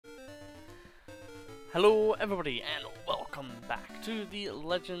Hello everybody and welcome back to The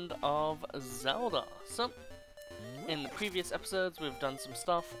Legend of Zelda. So, in the previous episodes we've done some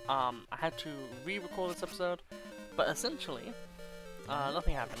stuff. I had to re-record this episode, but essentially,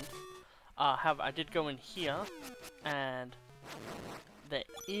 nothing happened. I did go in here, and there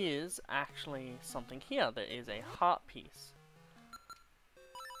is actually something here. There is a heart piece.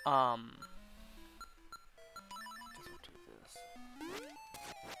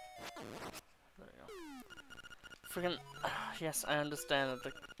 Friggin' yes, I understand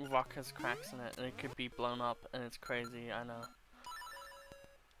that the rock has cracks in it and it could be blown up and it's crazy, I know.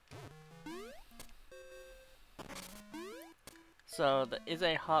 So there is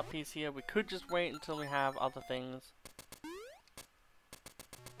a heart piece here. We could just wait until we have other things.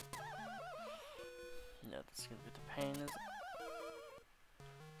 No, this is gonna be the pain, is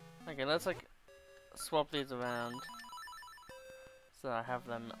it? Okay, let's like swap these around so that I have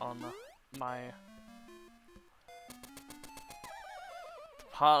them on my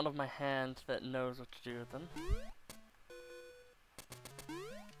part of my hand that knows what to do with them.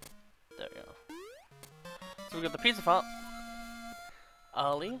 There we go. So we got the piece of heart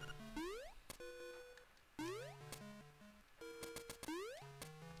early.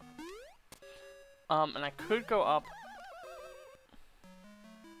 And I could go up.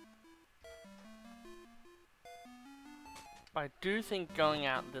 But I do think going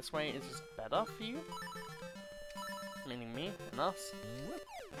out this way is just better for you. Meaning me and us.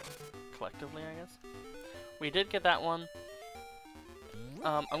 Collectively, I guess. We did get that one.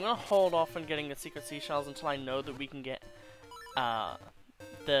 I'm gonna hold off on getting the secret seashells until I know that we can get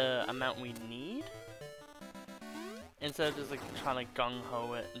the amount we need. Instead of just like trying to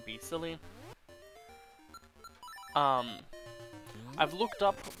gung-ho it and be silly. I've looked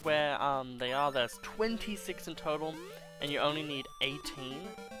up where they are. There's 26 in total, and you only need 18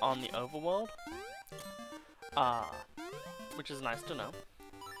 on the overworld. Which is nice to know.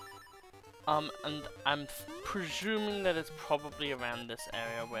 And I'm presuming that it's probably around this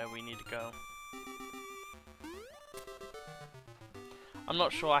area where we need to go. I'm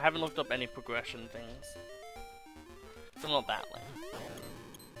not sure, I haven't looked up any progression things. So I'm not that late.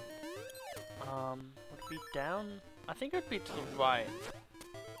 Would it be down? I think it would be to the right.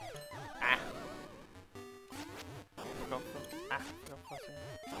 Ah! Forgot pressing.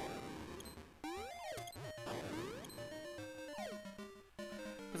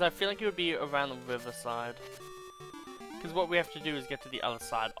 Because I feel like it would be around the riverside. Because what we have to do is get to the other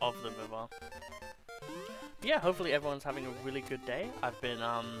side of the river. But yeah, hopefully everyone's having a really good day. I've been,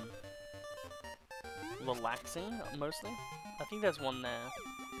 relaxing, mostly. I think there's one there.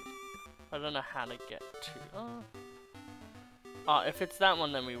 I don't know how to get to... if it's that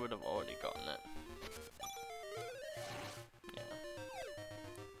one, then we would have already gotten it.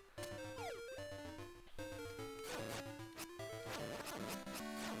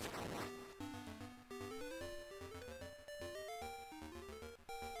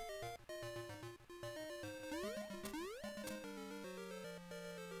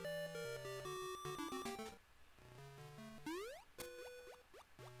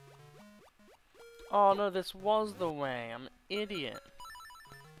 Oh no, this was the way. I'm an idiot.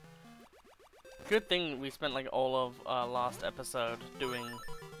 Good thing we spent like all of last episode doing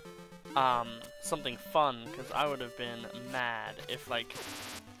something fun, because I would have been mad if like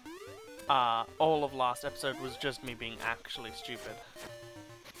all of last episode was just me being actually stupid.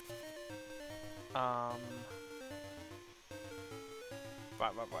 Right.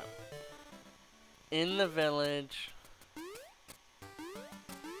 In the village.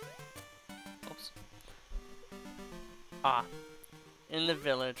 In the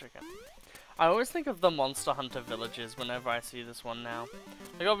village, okay. I always think of the Monster Hunter villages whenever I see this one now.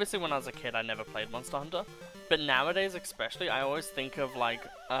 Like, obviously when I was a kid I never played Monster Hunter, but nowadays especially I always think of like,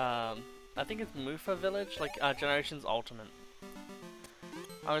 I think it's Mufa Village, like Generations Ultimate.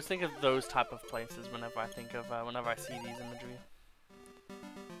 I always think of those type of places whenever I think of, whenever I see these imagery.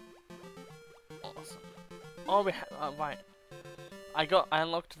 Awesome. Oh, right. I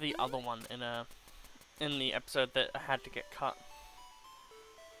unlocked the other one in the episode that had to get cut.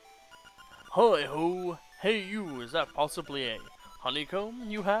 Hi ho! Hey you, is that possibly a honeycomb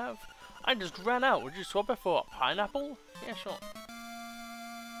you have? I just ran out, would you swap it for a pineapple? Yeah, sure.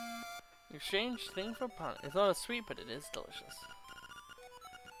 Exchange thing for pineapple. It's not as sweet, but it is delicious.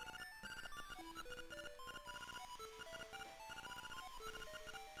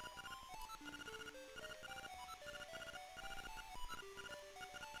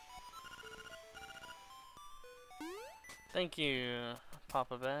 Thank you,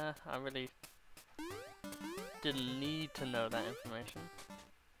 Papa Bear. I really didn't need to know that information.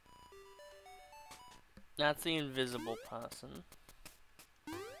 That's the invisible person.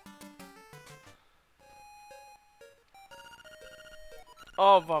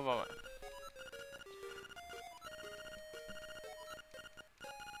 Oh, blah.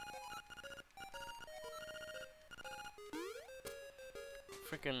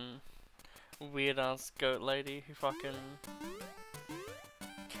 Freaking weird ass goat lady who fucking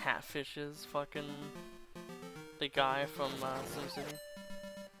catfishes fucking the guy from SimCity.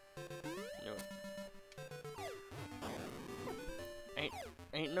 Knew it.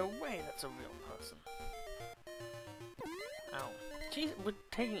 Ain't no way that's a real person. Ow. Jeez, we're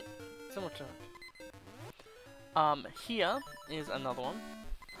taking so much time. Here is another one.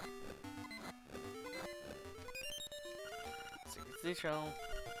 Show.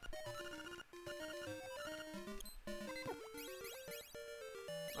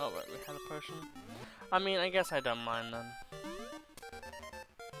 Oh, right, we had a potion. I mean, I guess I don't mind then.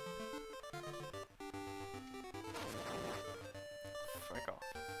 Frick off.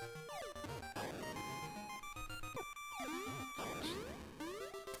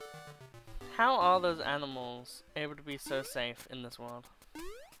 How are those animals able to be so safe in this world?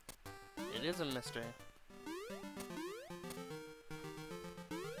 It is a mystery.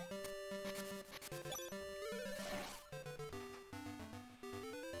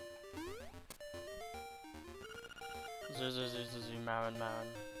 Marin.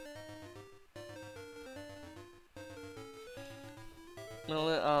 Will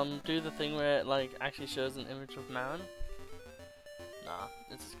it do the thing where it like actually shows an image of Marin? Nah,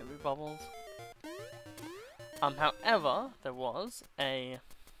 it's just gonna be bubbles. However, there was a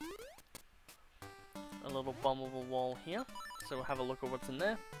little bummable wall here, so we'll have a look at what's in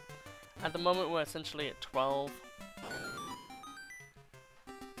there. At the moment, we're essentially at 12.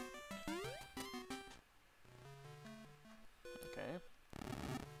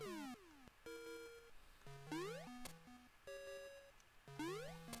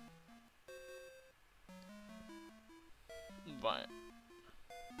 But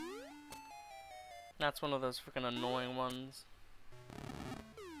that's one of those freaking annoying ones.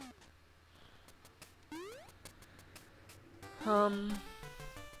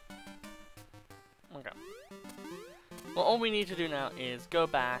 Okay. Well, all we need to do now is go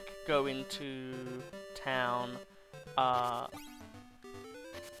back, go into town, and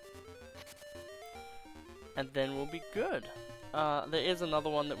then we'll be good. There is another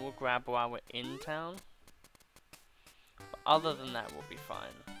one that we'll grab while we're in town. Other than that, we'll be fine.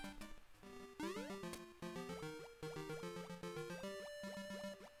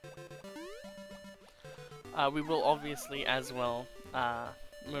 We will obviously as well,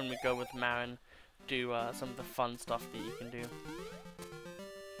 when we go with Marin, do some of the fun stuff that you can do.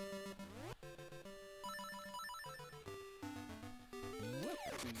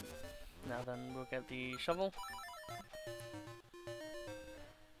 Now then, we'll get the shovel.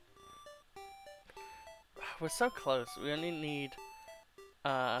 We're so close. We only need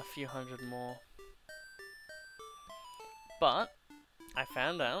a few hundred more. But I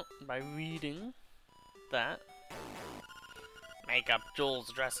found out by reading that makeup,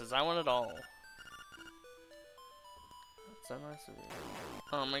 jewels, dresses, I want it all. That's so nice of you.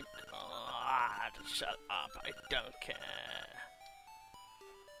 Oh my god, shut up, I don't care.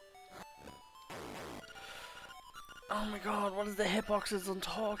 Oh my god, what is the hitboxes on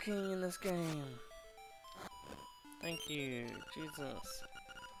talking in this game? Thank you, Jesus.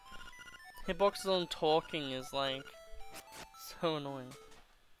 Hitboxes on talking is like so annoying.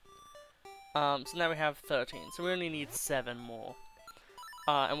 So now we have 13, so we only need 7 more.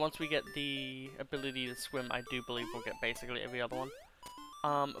 And once we get the ability to swim, I do believe we'll get basically every other one.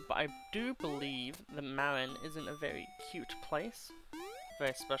 But I do believe that Marin is in a very cute place,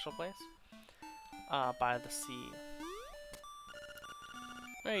 very special place, by the sea.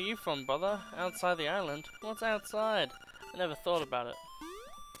 Where are you from, brother? Outside the island? What's outside? I never thought about it.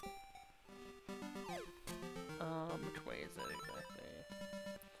 Which way is it exactly?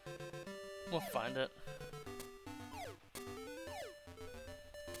 We'll find it.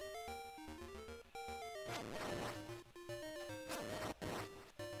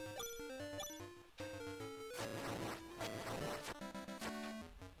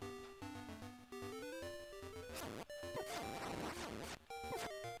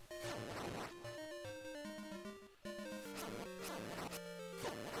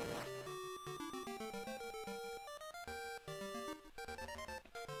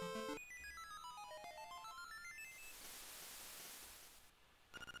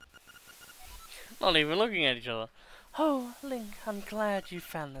 Not even looking at each other. Oh, Link, I'm glad you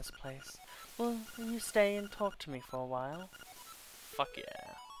found this place. Will you stay and talk to me for a while? Fuck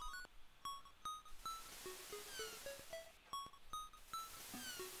yeah.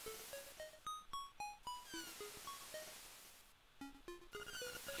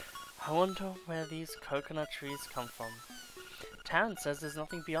 I wonder where these coconut trees come from. Town says there's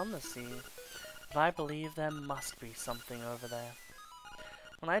nothing beyond the sea, but I believe there must be something over there.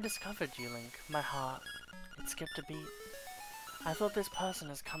 When I discovered you, Link, my heart, it skipped a beat. I thought this person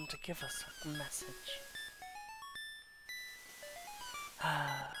has come to give us a message.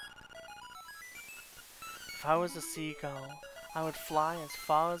 If I was a seagull, I would fly as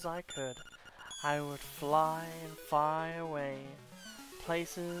far as I could. I would fly and fly away,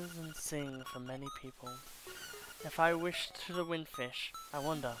 places and sing for many people. If I wished to the windfish, I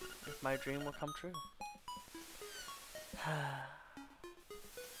wonder if my dream will come true.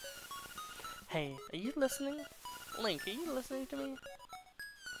 Hey, are you listening? Link, are you listening to me?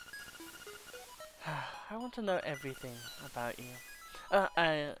 I want to know everything about you.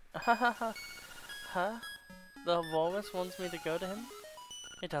 Huh? The walrus wants me to go to him?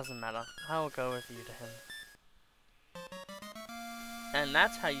 It doesn't matter. I will go with you to him. And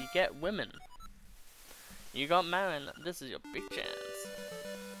that's how you get women. You got Marin. This is your big chance.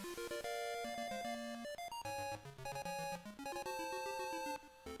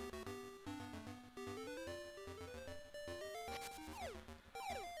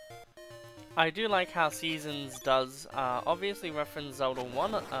 I do like how Seasons does obviously reference Zelda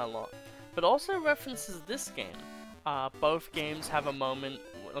 1 a lot, but also references this game. Both games have a moment,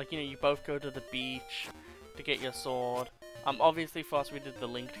 like, you know, you both go to the beach to get your sword. Obviously for us we did the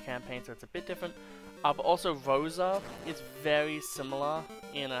linked campaign, so it's a bit different. But also Rosa is very similar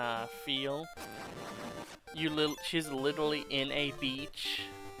in feel. She's literally in a beach,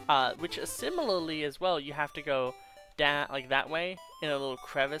 which similarly as well, you have to go down like that way in a little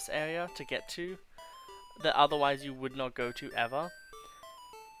crevice area to get to that otherwise you would not go to ever.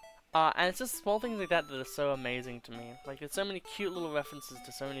 And it's just small things like that that are so amazing to me. Like, there's so many cute little references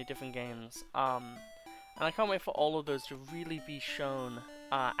to so many different games. And I can't wait for all of those to really be shown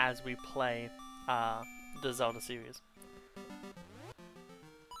as we play the Zelda series.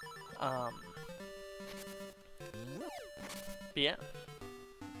 But yeah.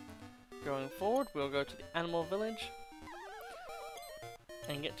 Going forward, we'll go to the Animal Village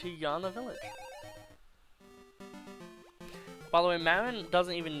and get to Yana Village. By the way, Marin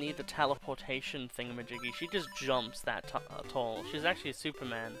doesn't even need the teleportation thingamajiggy. She just jumps that tall. She's actually a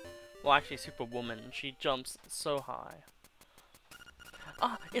Superman. Well, actually Superwoman. She jumps so high.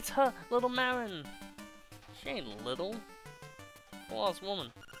 Ah, it's her! Little Marin! She ain't little. Full-ass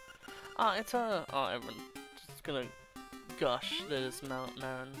woman. Ah, it's her! Oh, everyone's just gonna gush that it's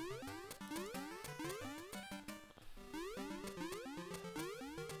Marin.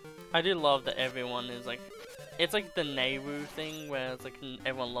 I do love that everyone is like... It's like the Nehru thing, where it's like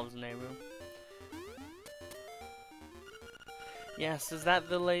everyone loves Nehru. Yes, is that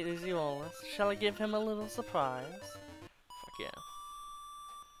the ladies you always? Shall I give him a little surprise? Fuck yeah.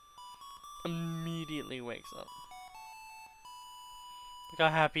 Immediately wakes up. Look how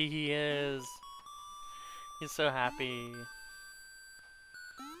happy he is. He's so happy.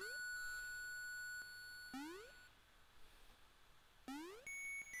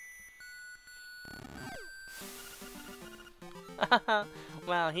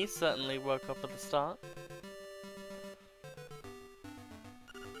 Wow, he certainly woke up at the start.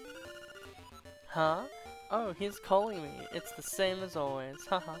 Huh? Oh, he's calling me. It's the same as always.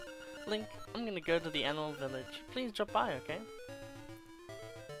 Haha. Link, I'm gonna go to the animal village. Please drop by, okay?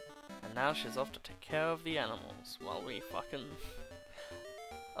 And now she's off to take care of the animals while we fucking...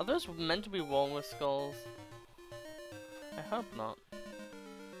 Are those meant to be walrus skulls? I hope not.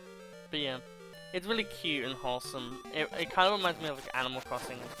 But yeah. It's really cute and wholesome. It kind of reminds me of like Animal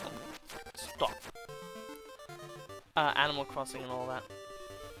Crossing. Stop. Animal Crossing and all that.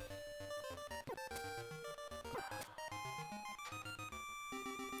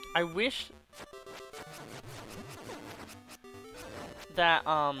 I wish that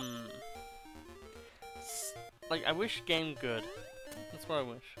like I wish game good. That's what I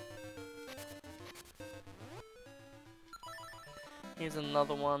wish. Here's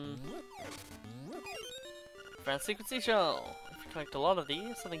another one. Grand Secret Seashell! If you collect a lot of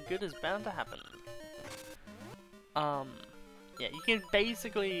these, something good is bound to happen. Yeah, you can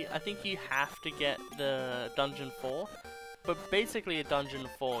basically, I think you have to get the Dungeon 4, but basically at Dungeon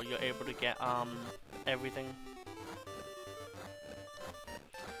 4 you're able to get, everything.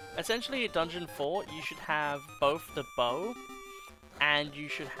 Essentially at Dungeon 4 you should have both the bow, and you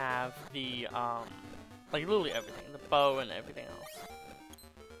should have the, like literally everything, the bow and everything else.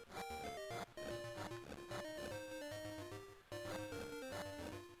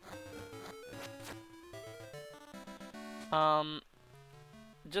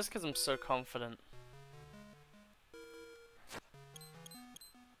 Just because I'm so confident.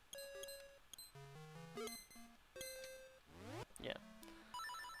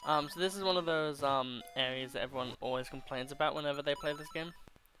 So this is one of those areas that everyone always complains about whenever they play this game,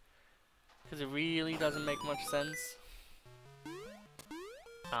 because it really doesn't make much sense.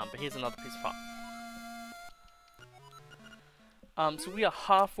 But here's another piece of heart. So we are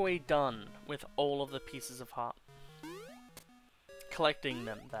halfway done with all of the pieces of heart. Collecting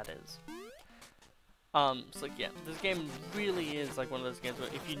them, that is. So like, yeah, this game really is like one of those games where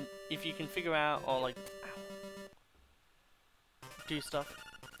if you can figure out or like do stuff.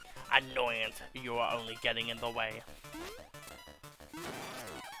 Annoyance, you are only getting in the way.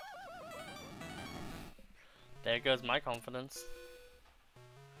 There goes my confidence.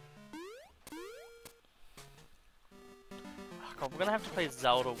 Oh god, we're gonna have to play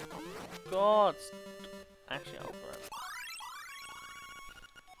Zelda. God. Actually, I'll put it.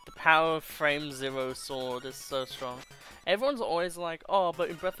 The power of Frame Zero Sword is so strong. Everyone's always like, oh, but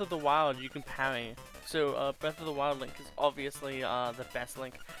in Breath of the Wild you can parry. So, Breath of the Wild Link is obviously the best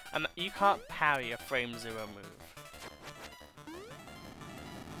Link. You can't parry a Frame Zero move.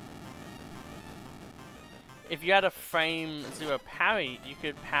 If you had a Frame Zero parry, you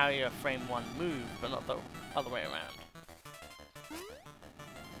could parry a Frame 1 move, but not the other way around.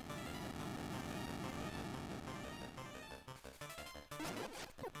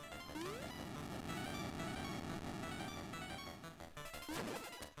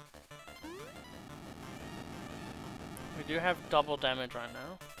 We do have double damage right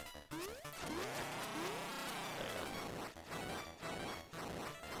now.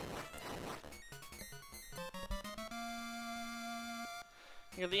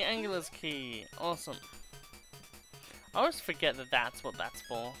 You got the Angular's key. Awesome. I always forget that that's what that's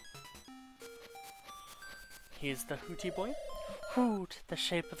for. Here's the Hooty boy. Hoot! The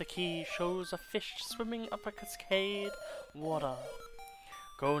shape of the key shows a fish swimming up a cascade water.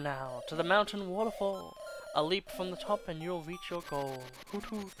 Go now to the mountain waterfall. A leap from the top and you'll reach your goal. Hoot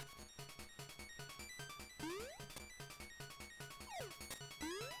hoot.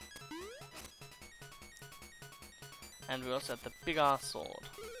 And we also have the big ass sword.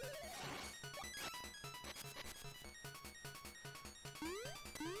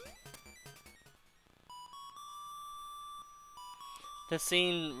 The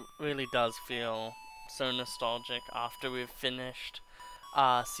scene really does feel so nostalgic after we've finished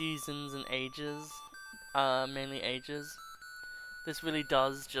seasons and ages, mainly ages. This really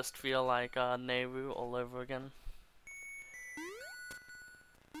does just feel like Nehru all over again.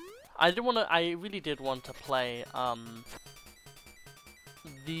 I really did want to play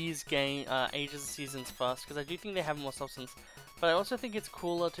these ages and seasons first, because I do think they have more substance. But I also think it's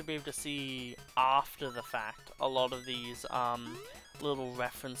cooler to be able to see after the fact a lot of these little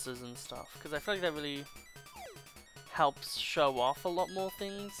references and stuff, because I feel like that really helps show off a lot more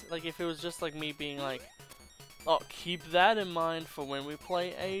things. Like if it was just like me being like, oh, keep that in mind for when we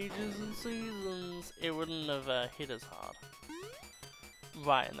play ages and seasons, it wouldn't have hit as hard.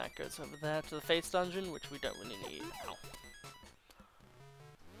 Right, and that goes over there to the face dungeon, which we don't really need. Ow.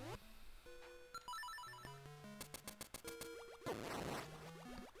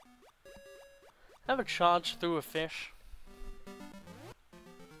 Ever charge through a fish?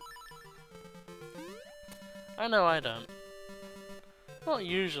 I know I don't. Not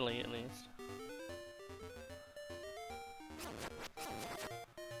usually, at least.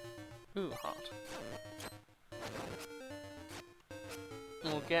 Ooh, hot.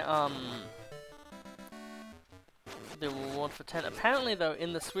 We'll get, the reward for 10. Apparently, though,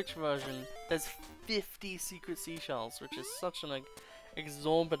 in the Switch version, there's 50 secret seashells, which is such an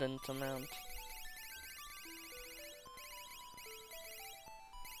exorbitant amount.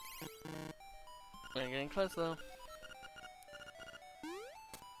 We're getting close, though.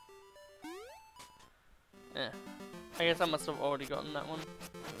 Yeah. I guess I must have already gotten that one.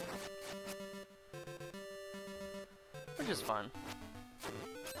 Which is fine.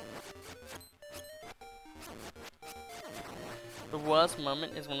 The worst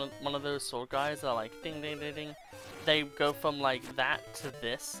moment is one of those sword guys that are like ding ding ding ding. They go from like that to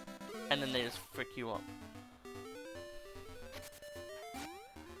this, and then they just frick you up.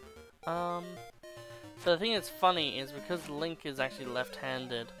 So the thing that's funny is because Link is actually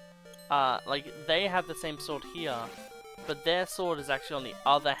left-handed, like they have the same sword here, but their sword is actually on the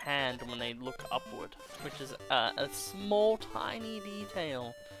other hand when they look upward, which is a small, tiny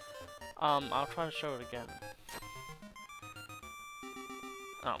detail. I'll try to show it again.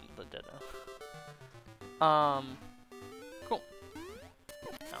 The ditto. Cool.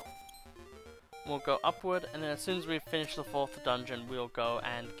 Now, we'll go upward, and then as soon as we finish the 4th dungeon, we'll go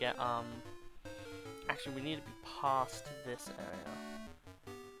and get, actually, we need to be past this area.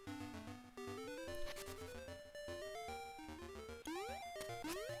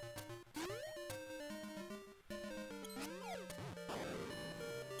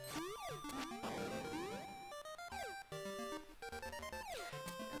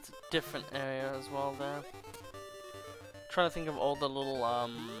 different area as well there. Trying to think of all the little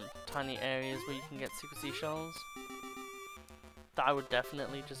tiny areas where you can get secret seashells that I would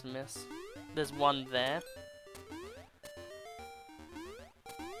definitely just miss. There's one there.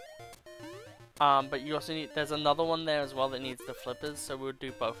 But you also need, there's another one there as well that needs the flippers, so we'll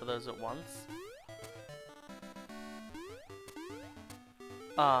do both of those at once.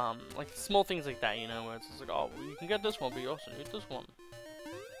 Like small things like that, you know, where it's just like, oh, well, you can get this one, but you also need this one.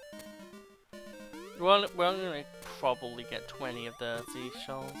 We're only gonna probably get 20 of the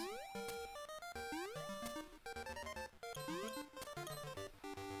seashells.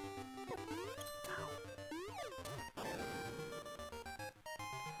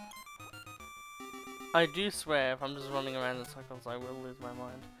 I do swear, if I'm just running around in circles, I will lose my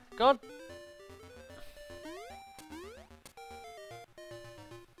mind. God!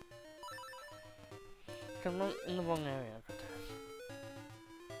 I'm in the wrong area.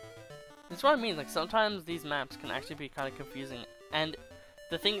 That's what I mean, like sometimes these maps can actually be kind of confusing. And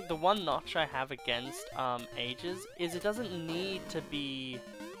the one notch I have against Ages is it doesn't need to be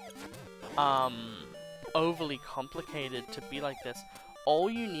overly complicated to be like this. All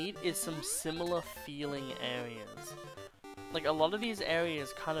you need is some similar feeling areas. Like a lot of these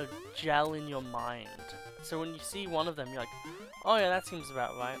areas kind of gel in your mind. So when you see one of them, you're like, oh yeah, that seems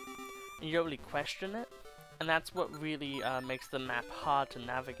about right. And you don't really question it. And that's what really makes the map hard to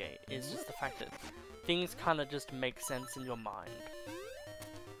navigate, is just the fact that things kind of just make sense in your mind.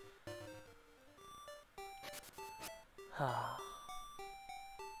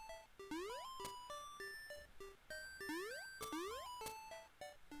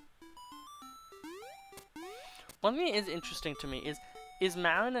 One thing that is interesting to me is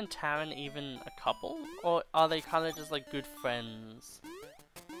Marin and Tarin even a couple? Or are they kind of just like good friends?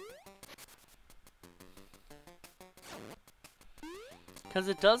 Because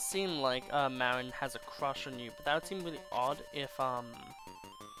it does seem like Marin has a crush on you, but that would seem really odd if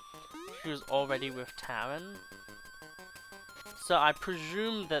she was already with Tarin. So I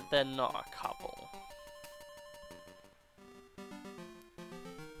presume that they're not a couple.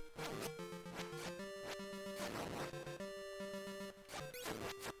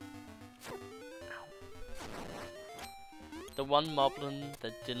 The one moblin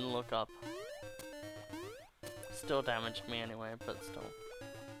that didn't look up. Still damaged me anyway, but still.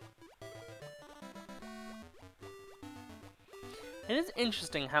 It is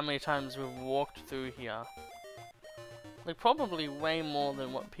interesting how many times we've walked through here. Like, probably way more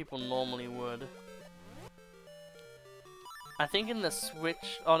than what people normally would. I think in the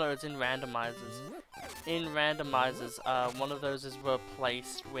Switch... Oh no, it's in randomizers. In randomizers, one of those is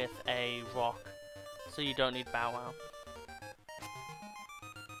replaced with a rock, so you don't need Bow Wow.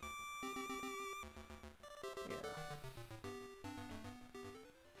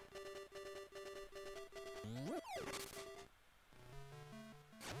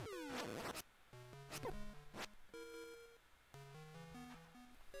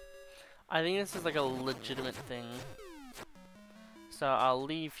 I think this is like a legitimate thing. So I'll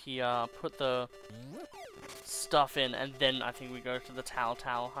leave here, put the stuff in, and then I think we go to the Tal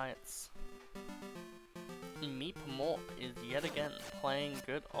Heights. Meep Morp is yet again playing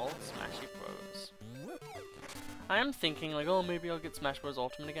good old Smashy Bros. I am thinking like, oh, maybe I'll get Smash Bros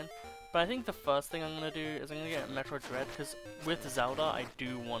Ultimate again. But I think the first thing I'm gonna do is I'm gonna get Metroid Dread, because with Zelda I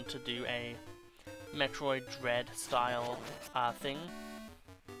do want to do a Metroid Dread style thing,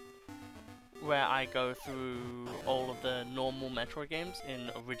 where I go through all of the normal Metroid games in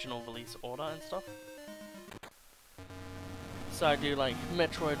original release order and stuff. So I do like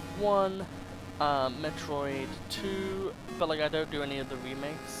Metroid 1, Metroid 2, but like I don't do any of the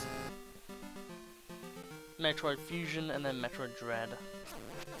remakes. Metroid Fusion and then Metroid Dread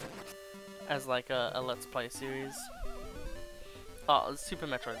as like a Let's Play series. Oh, Super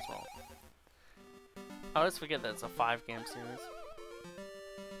Metroid as well. I always forget that it's a 5-game series.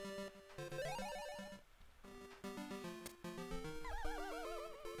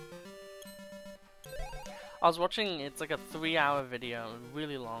 I was watching, it's like a 3-hour video,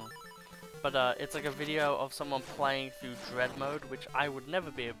 really long. But it's like a video of someone playing through Dread mode, which I would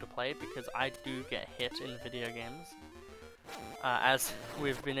never be able to play because I do get hit in video games. As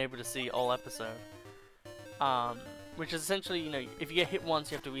we've been able to see all episode. Which is essentially, you know, if you get hit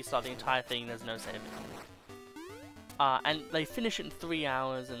once, you have to restart the entire thing, there's no saving. And they finish it in 3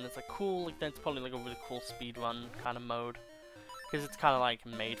 hours, and it's like cool, like that's probably like a really cool speedrun kind of mode. Because it's kind of like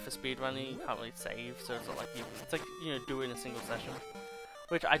made for speedrunning, you can't really save, so it's not like it's like, you know, do it in a single session.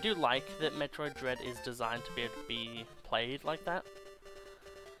 Which I do like that Metroid Dread is designed to be able to be played like that.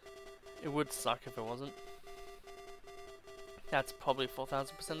 It would suck if it wasn't. That's probably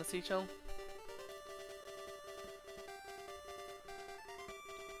 4,000% of seashell.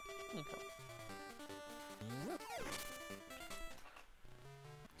 Okay.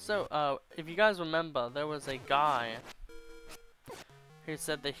 So, if you guys remember, there was a guy who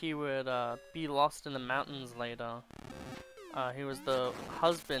said that he would be lost in the mountains later. He was the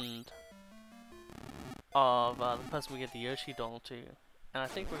husband of the person we get the Yoshi doll to, and I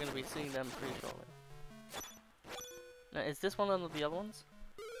think we're going to be seeing them pretty shortly. Now, is this one of the other ones?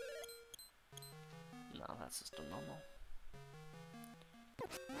 No, that's just a normal.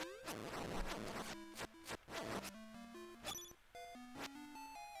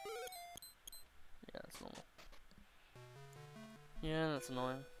 Yeah, that's normal. Yeah, that's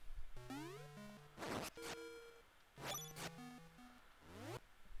annoying.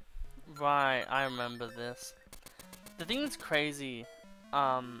 Right, I remember this. The thing that's crazy,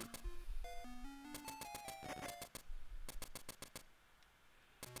 I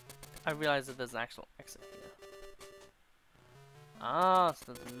realize that there's an actual exit here. Ah,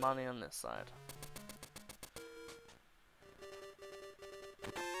 so there's money on this side.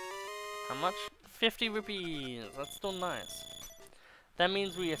 How much? 50 rupees! That's still nice. That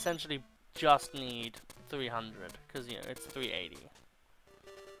means we essentially just need 300, because, you know, it's 380.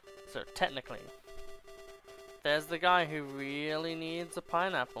 So, technically, there's the guy who really needs a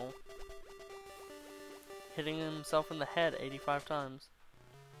pineapple. Hitting himself in the head 85 times.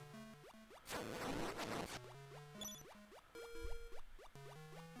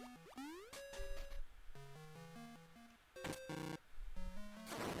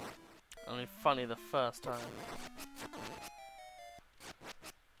 Only funny the first time.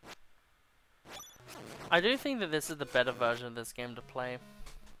 I do think that this is the better version of this game to play.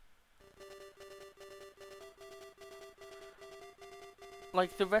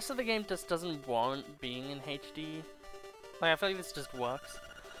 Like, the rest of the game just doesn't warrant being in HD. Like, I feel like this just works.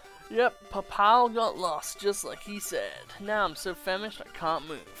 Yep, Papal got lost, just like he said. Now I'm so famished I can't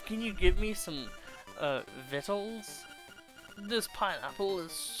move. Can you give me some, victuals? This pineapple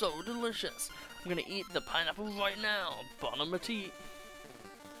is so delicious. I'm gonna eat the pineapple right now. Bon appetit.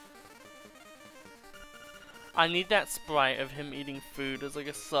 I need that sprite of him eating food as like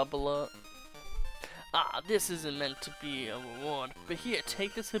a sub alert. Ah, this isn't meant to be a reward, but here,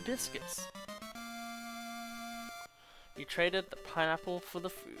 take this hibiscus. You traded the pineapple for the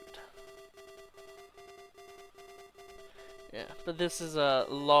food. Yeah, but this is a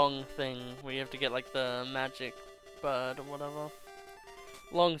long thing where you have to get like the magic bird or whatever.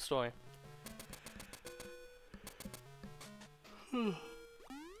 Long story.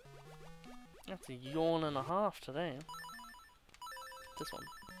 That's a yawn and a half today. This one.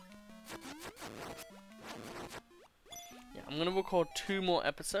 Yeah, I'm gonna record 2 more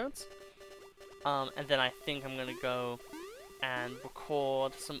episodes, and then I think I'm gonna go and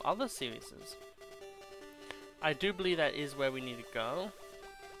record some other series. I do believe that is where we need to go.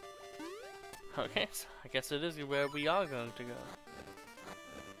 Okay, so I guess it is where we are going to go.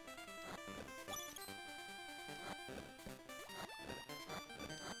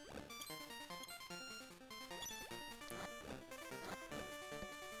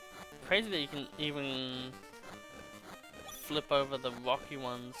 Crazy that you can even flip over the rocky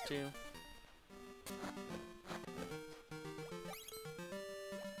ones too.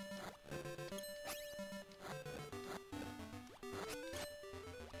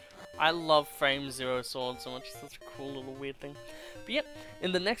 I love Frame Zero Sword so much, it's such a cool little weird thing. But yep,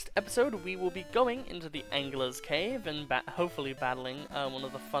 in the next episode we will be going into the Angler's Cave and hopefully battling one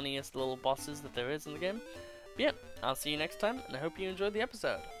of the funniest little bosses that there is in the game. But yep, I'll see you next time, and I hope you enjoyed the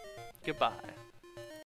episode. Goodbye.